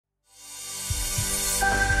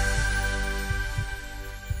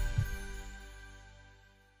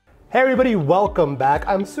Hey everybody, welcome back.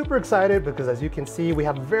 I'm super excited because as you can see, we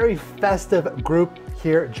have a very festive group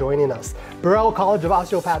here joining us. Burrell College of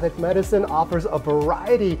Osteopathic Medicine offers a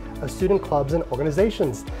variety of student clubs and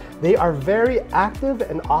organizations. They are very active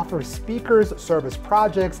and offer speakers, service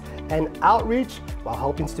projects, and outreach while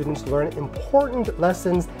helping students learn important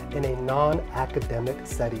lessons in a non-academic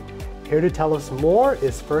setting. Here to tell us more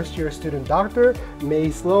is first-year student Dr.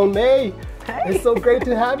 May Sloan. May, hey. It's so great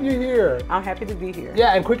to have you here. I'm happy to be here.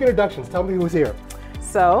 Yeah, and quick introductions. Tell me who's here.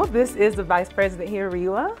 So this is the Vice President here,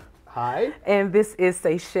 Riwa. Hi. And this is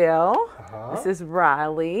Seychelle. This is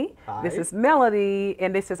Riley. Hi. This is Melody.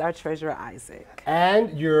 And this is our treasurer, Isaac.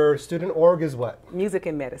 And your student org is what? Music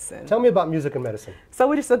and medicine. Tell me about music and medicine. So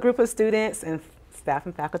we're just a group of students, and staff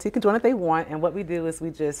and faculty can join if they want, and what we do is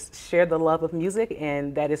we just share the love of music,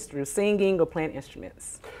 and that is through singing or playing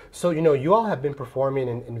instruments. So, you know, you all have been performing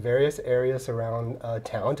in various areas around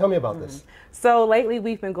town. Tell me about this. So lately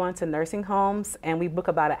we've been going to nursing homes, and we book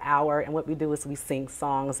about an hour, and what we do is we sing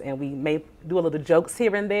songs, and we may do a little jokes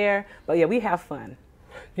here and there, but yeah, we have fun.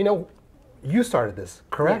 You know, you started this,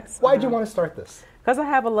 correct? Yes. Why did you want to start this? Because I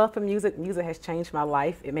have a love for music. Music has changed my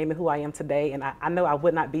life. It made me who I am today. And I know I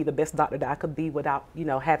would not be the best doctor that I could be without, you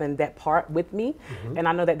know, having that part with me. And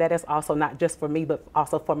I know that that is also not just for me, but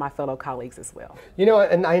also for my fellow colleagues as well. You know,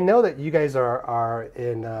 and I know that you guys are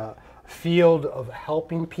in a field of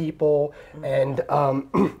helping people. And,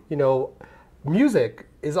 you know, music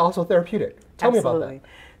is also therapeutic. Tell me about that.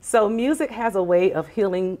 So music has a way of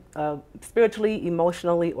healing spiritually,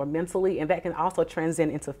 emotionally, or mentally, and that can also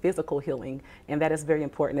transcend into physical healing, and that is very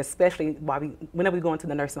important, especially whenever we go into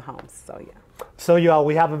the nursing homes. So yeah. So y'all,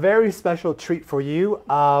 we have a very special treat for you.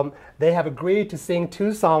 They have agreed to sing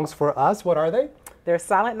 2 songs for us. What are they? They're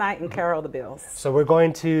Silent Night and Carol of the Bells. So we're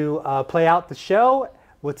going to play out the show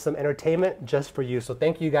with some entertainment just for you. So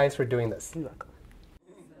thank you guys for doing this. You're welcome.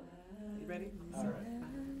 You ready? All right.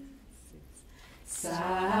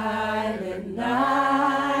 Silent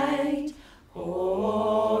night,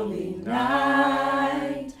 holy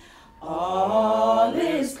night, all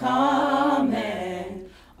is calm and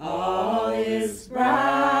all is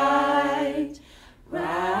bright.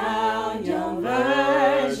 Round young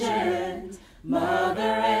virgins, mother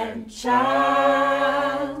and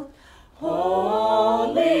child,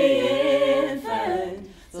 holy infant,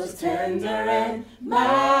 so tender and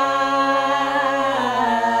mild.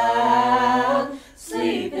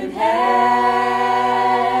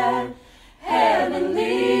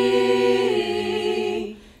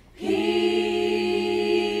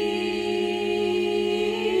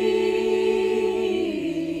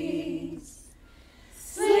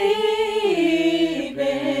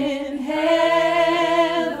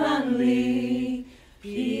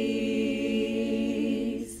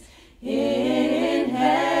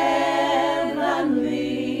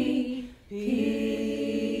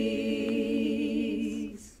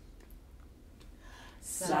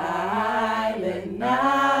 Silent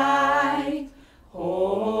night,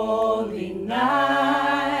 holy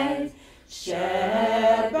night,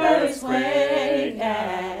 shepherds quake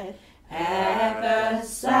at the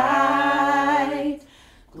sight.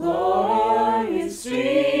 Glorious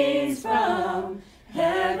streams from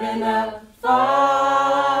heaven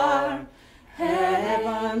afar,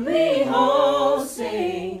 heavenly hosts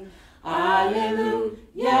sing,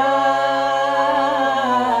 Alleluia.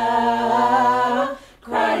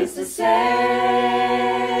 To say,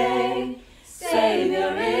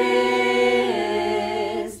 Savior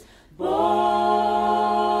is born.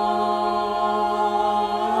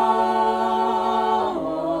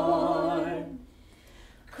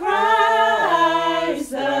 Christ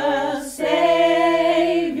the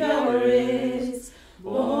Savior is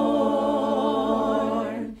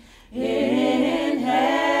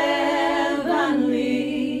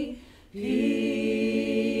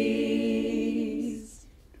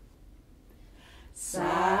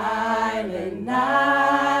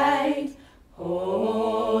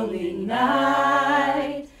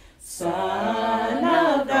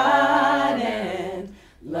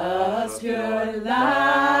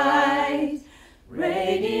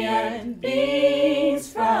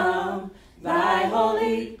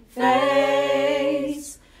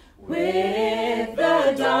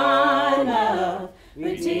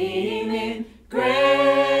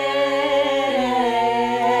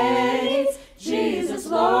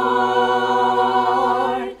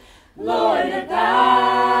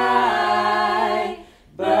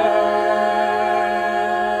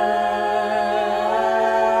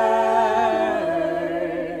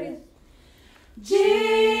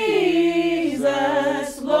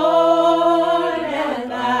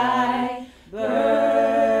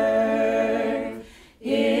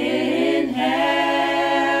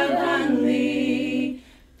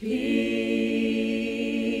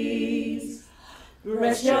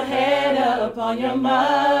head up on your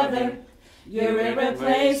mother. You're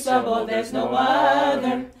irreplaceable, there's no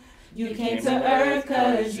other. You came to earth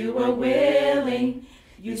 'cause you were willing.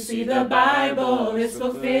 You see the Bible is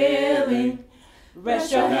fulfilling.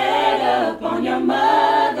 Rest your head up on your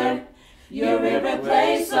mother. You're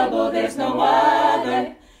irreplaceable, there's no other.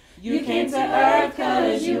 You came to earth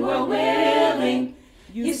 'cause you were willing.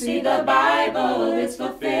 You see the Bible is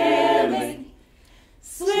fulfilling.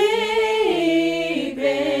 Sleep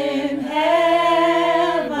in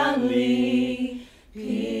heavenly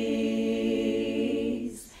peace.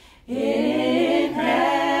 In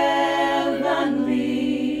heavenly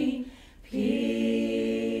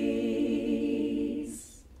peace.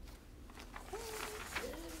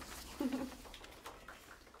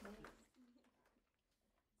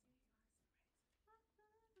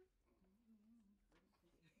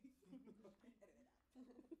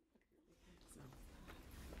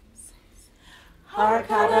 Hark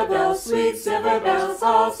how the bells, sweet silver bells,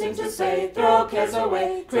 all seem to say, throw cares away.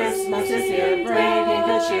 Christmas is here, bringing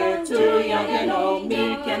good cheer to young and old,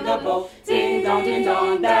 meek and the bold. Ding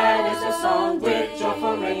dong, that is the song with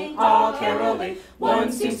joyful ring, all caroling.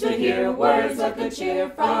 One seems to hear words of good cheer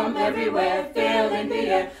from everywhere, filling the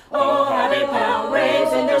air. Oh, how they pound,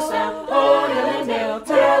 raising their sound. Oh, hill and dale,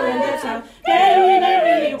 telling their town. Merry,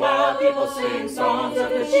 merry, while people sing songs of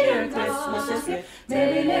good cheer. Christmas is here.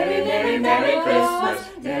 Merry, merry, merry, merry Christmas.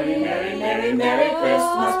 Merry, merry, merry, merry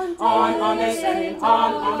Christmas. On they sing,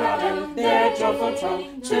 on darling, their joyful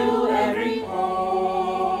tone to every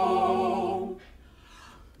home.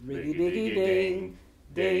 Riggy diggy ding,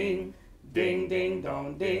 ding, ding ding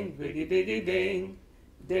dong ding, riggy diggy ding,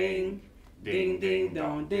 ding. Ding ding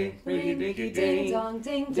dong ding, riggy diggy ding dong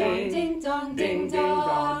ding dong ding dong ding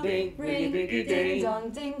dong ding, riggy diggy ding dong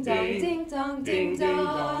ding dong ding dong ding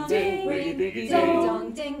dong ding, riggy diggy ding dong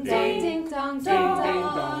ding dong ding dong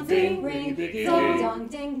dong ding, riggy diggy ding dong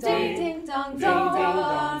ding dong ding dong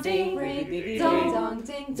dong ding, riggy diggy ding dong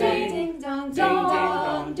ding ding dong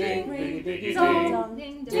dong ding, riggy diggy ding dong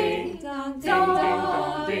ding dong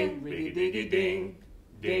ding, riggy diggy ding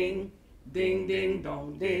ding ding ding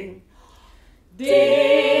dong ding.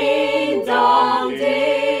 Ding dong ding.